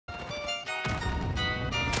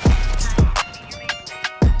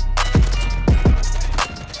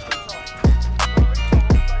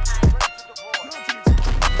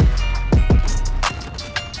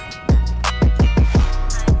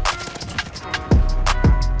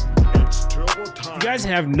You guys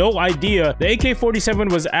have no idea, the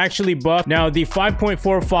AK-47 was actually buffed. Now, the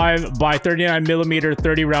 5.45 by 39 millimeter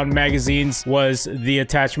 30 round magazines was the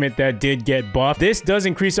attachment that did get buffed. This does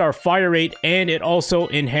increase our fire rate, and it also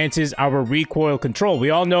enhances our recoil control.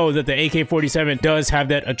 We all know that the AK-47 does have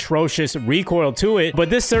that atrocious recoil to it,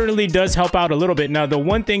 but this certainly does help out a little bit. Now, the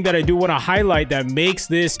one thing that I do want to highlight that makes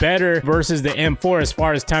this better versus the M4 as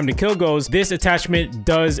far as time to kill goes, this attachment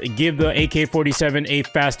does give the AK-47 a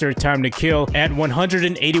faster time to kill at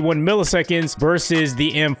 181 milliseconds versus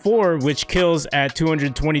the M4, which kills at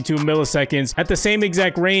 222 milliseconds at the same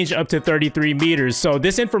exact range up to 33 meters. So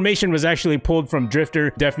this information was actually pulled from Drifter.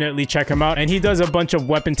 Definitely check him out, and he does a bunch of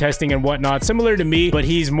weapon testing and whatnot similar to me, but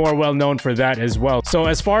he's more well known for that as well. So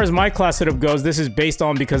as far as my class setup goes, this is based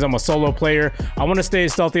on, because I'm a solo player, I want to stay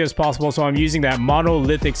as stealthy as possible, so I'm using that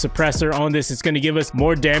monolithic suppressor on this. It's going to give us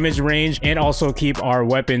more damage range and also keep our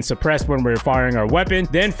weapon suppressed when we're firing our weapon.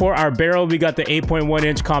 Then for our barrel, we got the 8.1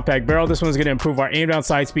 inch compact barrel. This one's going to improve our aim down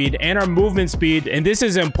sight speed and our movement speed, and this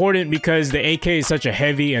is important because the AK is such a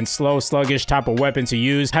heavy and slow, sluggish type of weapon to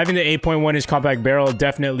use. Having the 8.1 inch compact barrel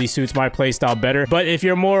definitely suits my playstyle better, but if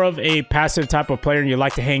you're more of a passive type of player and you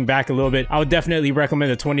like to hang back a little bit, I would definitely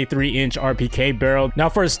recommend the 23 inch RPK barrel. Now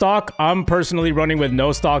for stock, I'm personally running with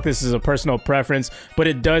no stock. This is a personal preference, but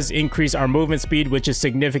it does increase our movement speed, which is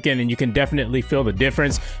significant, and you can definitely feel the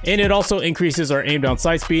difference, and it also increases our aim down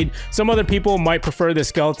sight speed. Some other people might prefer the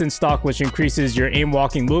skeleton stock, which increases your aim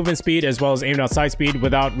walking movement speed as well as aim down sight speed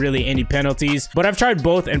without really any penalties, but I've tried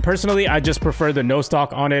both, and personally I just prefer the no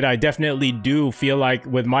stock on it. I definitely do feel like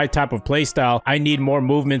with my type of play style, I need more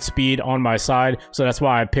movement speed on my side, so that's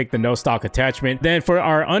why I picked the no stock attachment. Then for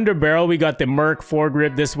our underbarrel, we got the Merc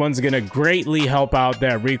foregrip. This one's gonna greatly help out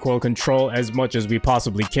that recoil control as much as we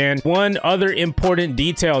possibly can. One other important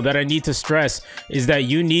detail that I need to stress is that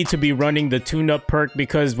you need to be running the tune-up perk,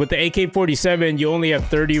 because with the AK-47 you only have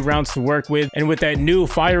 30 rounds to work with, and with that new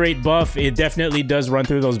fire rate buff, it definitely does run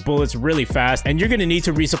through those bullets really fast, and you're gonna need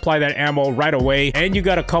to resupply that ammo right away. And you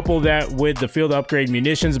gotta couple that with the field upgrade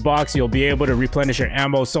munitions box. You'll be able to replenish your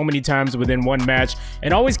ammo so many times within one match,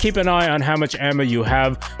 and always keep an eye on how much ammo you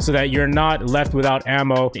have so that you're not left without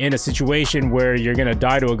ammo in a situation where you're gonna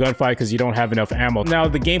die to a gunfight because you don't have enough ammo. Now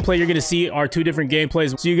the gameplay you're gonna see are two different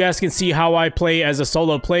gameplays, so you guys can see how I play as a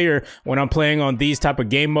solo player when I'm playing on these type of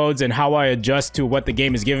game modes and how I adjust to what the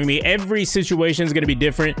game is giving me. Every situation is gonna be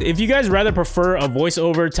different. If you guys rather prefer a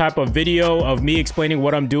voiceover type of video of me explaining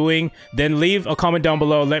what I'm doing, then leave a comment down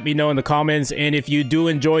below. Let me know in the comments, and if you do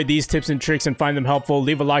enjoy these tips and tricks and find them helpful,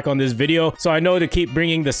 leave a like on this video so I know to keep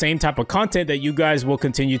bringing the same type of content that you guys will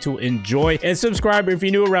continue to enjoy. And subscribe if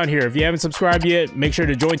you're new around here. If you haven't subscribed yet, make sure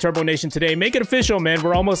to join Turbo Nation today. Make it official, man.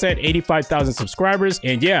 We're almost at 85,000 subscribers,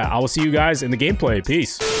 and yeah, I will see you guys in the gameplay.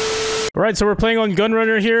 Peace. All right, so we're playing on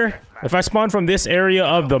Gunrunner here. If I spawn from this area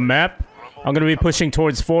of the map, I'm going to be pushing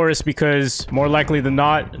towards forest because more likely than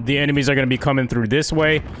not, the enemies are going to be coming through this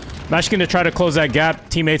way. I'm actually going to try to close that gap.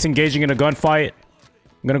 Teammates engaging in a gunfight.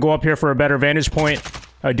 I'm going to go up here for a better vantage point.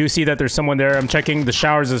 I do see that there's someone there. I'm checking the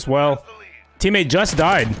showers as well. Teammate just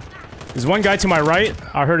died. There's one guy to my right.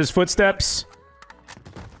 I heard his footsteps.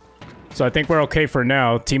 So I think we're okay for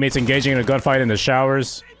now. Teammates engaging in a gunfight in the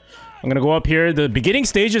showers. I'm gonna go up here. The beginning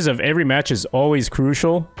stages of every match is always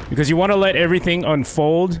crucial because you want to let everything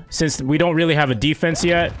unfold since we don't really have a defense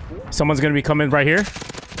yet. Someone's gonna be coming right here.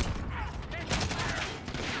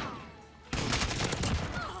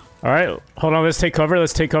 All right, hold on. Let's take cover.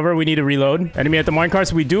 Let's take cover. We need to reload. Enemy at the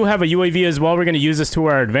minecarts. We do have a UAV as well. We're gonna use this to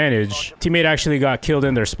our advantage. Teammate actually got killed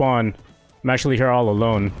in their spawn. I'm actually here all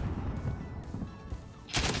alone.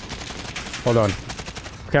 Hold on.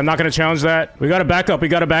 Okay, I'm not going to challenge that. We got to back up. We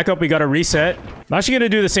got to back up. We got to reset. I'm actually going to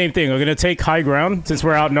do the same thing. We're going to take high ground since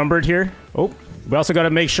we're outnumbered here. Oh, we also got to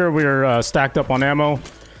make sure we're stacked up on ammo.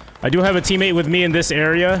 I do have a teammate with me in this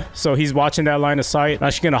area, so he's watching that line of sight. I'm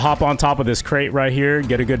actually going to hop on top of this crate right here,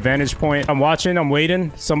 get a good vantage point. I'm watching. I'm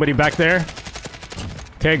waiting. Somebody back there.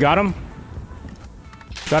 Okay, got him.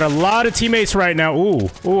 Got a lot of teammates right now. Ooh.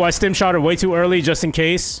 Ooh, I stim shot her way too early just in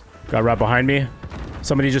case. Got right behind me.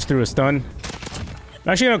 Somebody just threw a stun.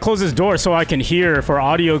 I'm actually going to close this door so I can hear for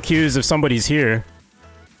audio cues if somebody's here.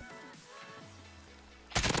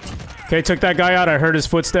 Okay, took that guy out. I heard his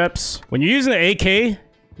footsteps. When you're using the AK,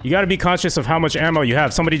 you got to be conscious of how much ammo you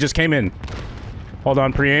have. Somebody just came in. Hold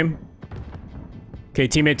on, pre-aim. Okay,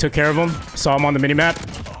 teammate took care of him. Saw him on the minimap.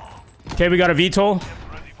 Okay, we got a VTOL. I'm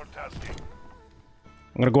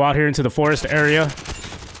going to go out here into the forest area.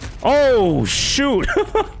 Oh, shoot.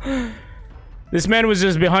 This man was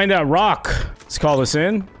just behind that rock. Let's call this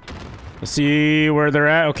in. Let's see where they're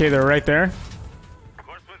at. Okay, they're right there.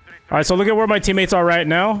 Alright, so look at where my teammates are right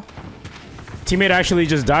now. Teammate actually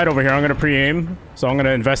just died over here. I'm gonna pre-aim, so I'm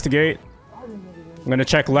gonna investigate. I'm gonna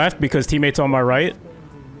check left because teammate's on my right.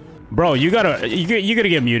 Bro, you gotta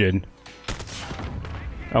get muted.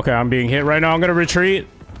 Okay, I'm being hit right now. I'm gonna retreat.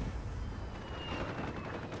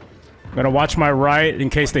 I'm gonna watch my right in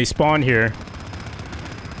case they spawn here.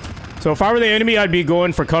 So if I were the enemy, I'd be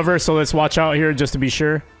going for cover, so let's watch out here just to be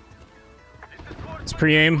sure. Let's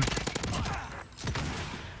pre-aim.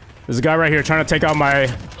 There's a guy right here trying to take out my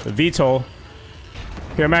VTOL.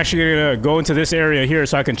 Okay, I'm actually gonna go into this area here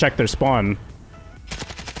so I can check their spawn.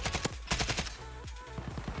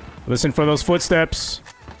 Listen for those footsteps.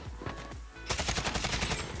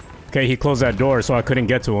 Okay, he closed that door so I couldn't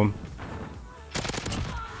get to him.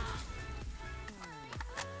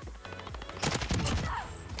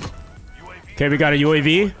 Okay, we got a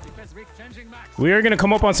UAV. We are gonna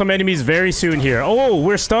come up on some enemies very soon here. Oh,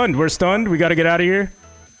 we're stunned. We're stunned. We gotta get out of here.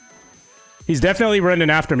 He's definitely running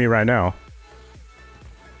after me right now.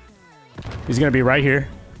 He's gonna be right here.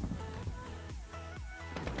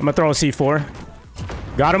 I'm gonna throw a C4.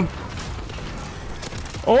 Got him.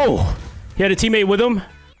 Oh! He had a teammate with him.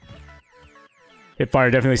 Hip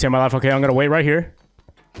fire definitely saved my life. Okay, I'm gonna wait right here.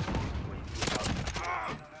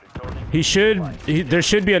 There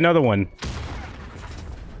should be another one.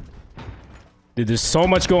 Dude, there's so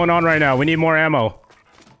much going on right now. We need more ammo.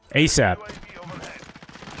 ASAP.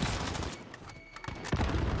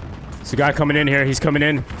 There's a guy coming in here. He's coming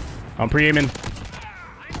in. I'm pre-aiming.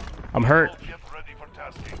 I'm hurt.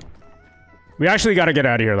 We actually gotta get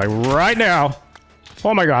out of here, like, right now.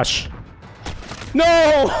 Oh my gosh.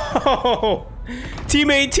 No!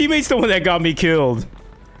 Teammate's the one that got me killed.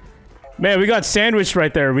 Man, we got sandwiched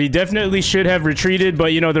right there. We definitely should have retreated,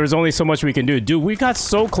 but, you know, there was only so much we can do. Dude, we got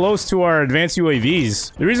so close to our advanced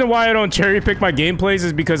UAVs. The reason why I don't cherry-pick my gameplays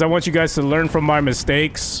is because I want you guys to learn from my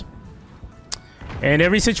mistakes. And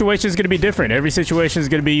every situation is going to be different. Every situation is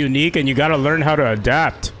going to be unique, and you got to learn how to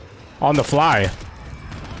adapt on the fly.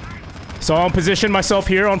 So I'll position myself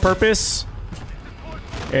here on purpose.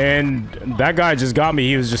 And that guy just got me.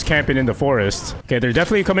 He was just camping in the forest. Okay, they're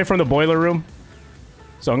definitely coming from the boiler room.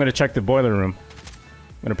 So I'm going to check the boiler room.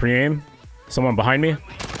 I'm going to pre-aim. Someone behind me.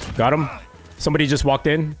 Got him. Somebody just walked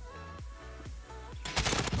in.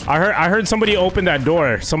 I heard somebody open that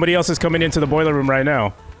door. Somebody else is coming into the boiler room right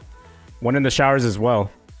now. One in the showers as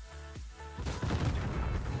well.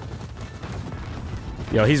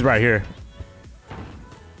 Yo, he's right here.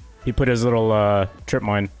 He put his little trip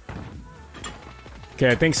mine. Okay,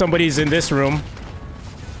 I think somebody's in this room.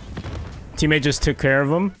 Teammate just took care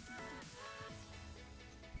of him.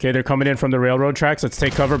 Okay, they're coming in from the railroad tracks. Let's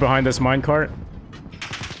take cover behind this minecart.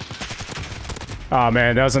 Oh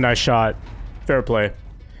man, that was a nice shot. Fair play.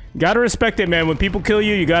 Gotta respect it, man. When people kill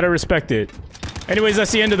you, you gotta respect it. Anyways,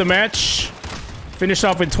 that's the end of the match. Finished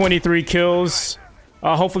off with 23 kills.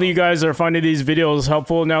 Hopefully you guys are finding these videos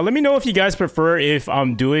helpful. Now, let me know if you guys prefer if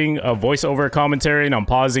I'm doing a voiceover commentary and I'm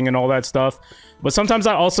pausing and all that stuff. But sometimes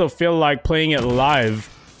I also feel like playing it live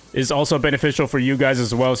is also beneficial for you guys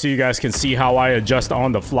as well, so you guys can see how I adjust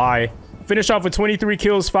on the fly. Finish off with 23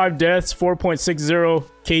 kills, 5 deaths, 4.60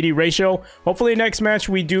 KD ratio. Hopefully next match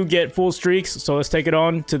we do get full streaks, so let's take it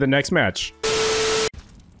on to the next match.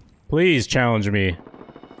 Please challenge me.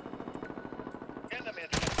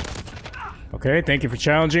 Okay, thank you for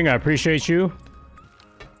challenging. I appreciate you.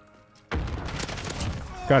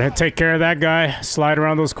 Gotta take care of that guy. Slide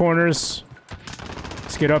around those corners.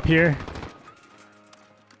 Let's get up here.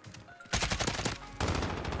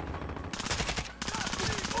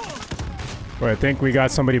 Well, I think we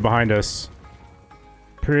got somebody behind us.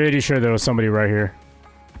 Pretty sure there was somebody right here.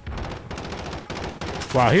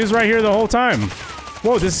 Wow, he was right here the whole time.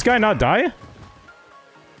 Whoa, did this guy not die?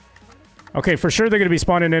 Okay, for sure they're gonna be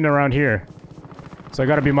spawning in around here. So I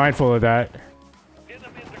gotta be mindful of that.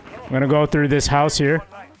 I'm gonna go through this house here.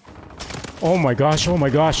 Oh my gosh, oh my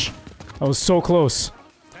gosh. That was so close.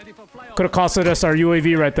 Could have costed us our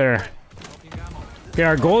UAV right there. Okay,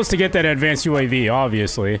 our goal is to get that advanced UAV,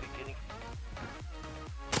 obviously.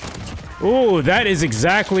 Ooh, that is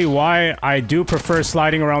exactly why I do prefer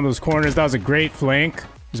sliding around those corners. That was a great flank.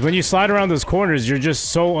 Because when you slide around those corners, you're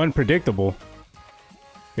just so unpredictable.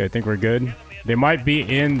 Okay, I think we're good. They might be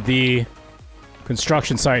in the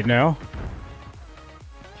construction site now.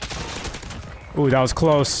 Ooh, that was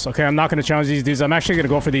close. Okay, I'm not going to challenge these dudes. I'm actually going to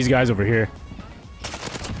go for these guys over here.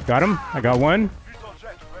 Got him. I got one.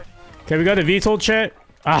 Okay, we got the VTOL jet.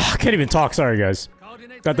 Ah, I can't even talk. Sorry, guys.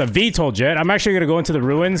 Got the VTOL jet. I'm actually going to go into the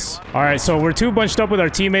ruins. All right, so we're too bunched up with our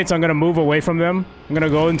teammates. I'm going to move away from them. I'm going to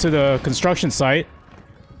go into the construction site.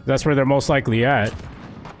 That's where they're most likely at.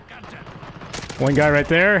 One guy right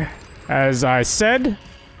there. As I said.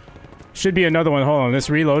 Should be another one. Hold on, let's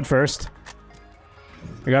reload first.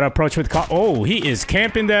 We gotta approach with oh, he is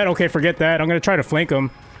camping that. Okay, forget that. I'm gonna try to flank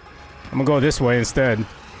him. I'm gonna go this way instead.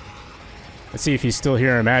 Let's see if he's still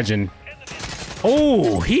here. Imagine.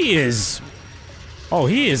 Oh, he is. Oh,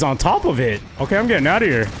 he is on top of it. Okay, I'm getting out of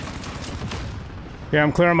here. Yeah,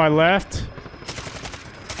 I'm clearing my left.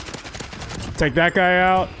 Take that guy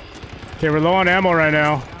out. Okay, we're low on ammo right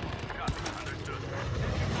now.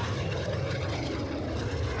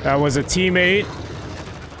 That was a teammate.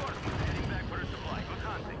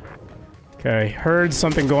 Okay, heard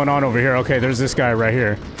something going on over here. Okay, there's this guy right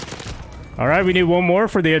here. Alright, we need one more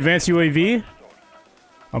for the advanced UAV.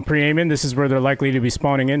 I'm pre-aiming. This is where they're likely to be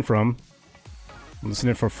spawning in from. I'm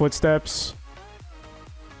listening for footsteps.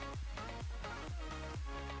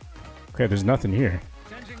 Okay, there's nothing here.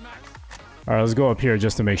 Alright, let's go up here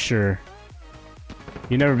just to make sure.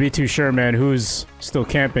 You never be too sure, man, who's still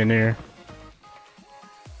camping here.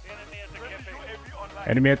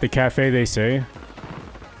 Enemy at the cafe, they say.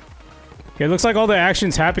 Okay, it looks like all the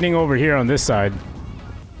action's happening over here on this side.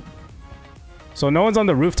 So no one's on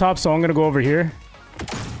the rooftop, so I'm gonna go over here.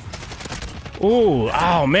 Ooh,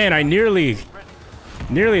 oh man, I nearly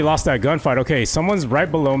lost that gunfight. Okay, someone's right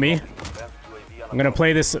below me. I'm gonna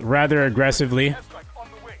play this rather aggressively.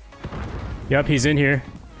 Yep, he's in here.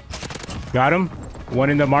 Got him. One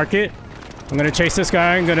in the market. I'm gonna chase this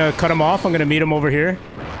guy. I'm gonna cut him off. I'm gonna meet him over here.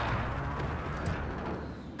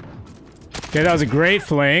 Okay, that was a great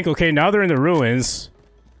flank. Okay, now they're in the ruins.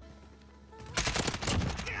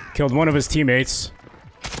 Killed one of his teammates.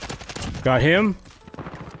 Got him.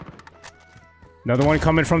 Another one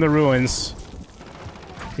coming from the ruins.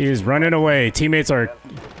 He is running away. Teammates are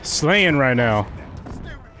slaying right now.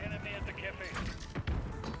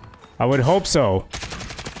 I would hope so.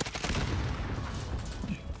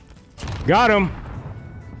 Got him.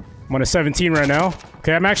 I'm on a 17 right now.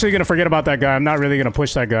 Okay, I'm actually gonna forget about that guy. I'm not really gonna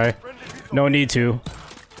push that guy. No need to.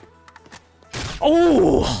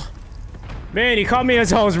 Oh! Man, he caught me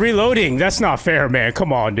as I was reloading. That's not fair, man.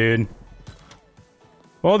 Come on, dude.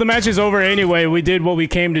 Well, the match is over anyway. We did what we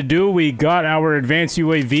came to do. We got our advanced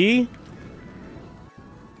UAV.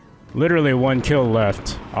 Literally 1 kill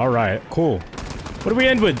left. Alright, cool. What do we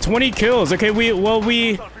end with? 20 kills. Okay,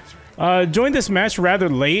 we joined this match rather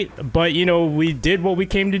late, but, you know, we did what we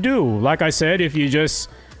came to do. Like I said, if you just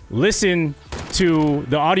listen to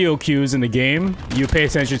the audio cues in the game, you pay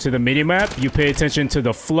attention to the minimap, you pay attention to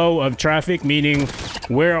the flow of traffic, meaning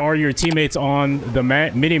where are your teammates on the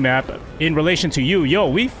minimap in relation to you. Yo,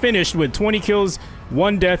 we finished with 20 kills,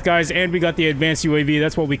 1 death, guys, and we got the advanced UAV.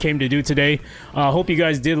 That's what we came to do today. Hope you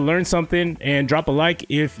guys did learn something, and drop a like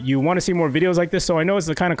if you want to see more videos like this, so I know it's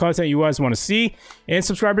the kind of content you guys want to see, and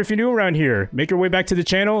subscribe if you're new around here. Make your way back to the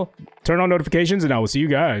channel, turn on notifications, and I will see you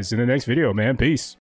guys in the next video, man. Peace.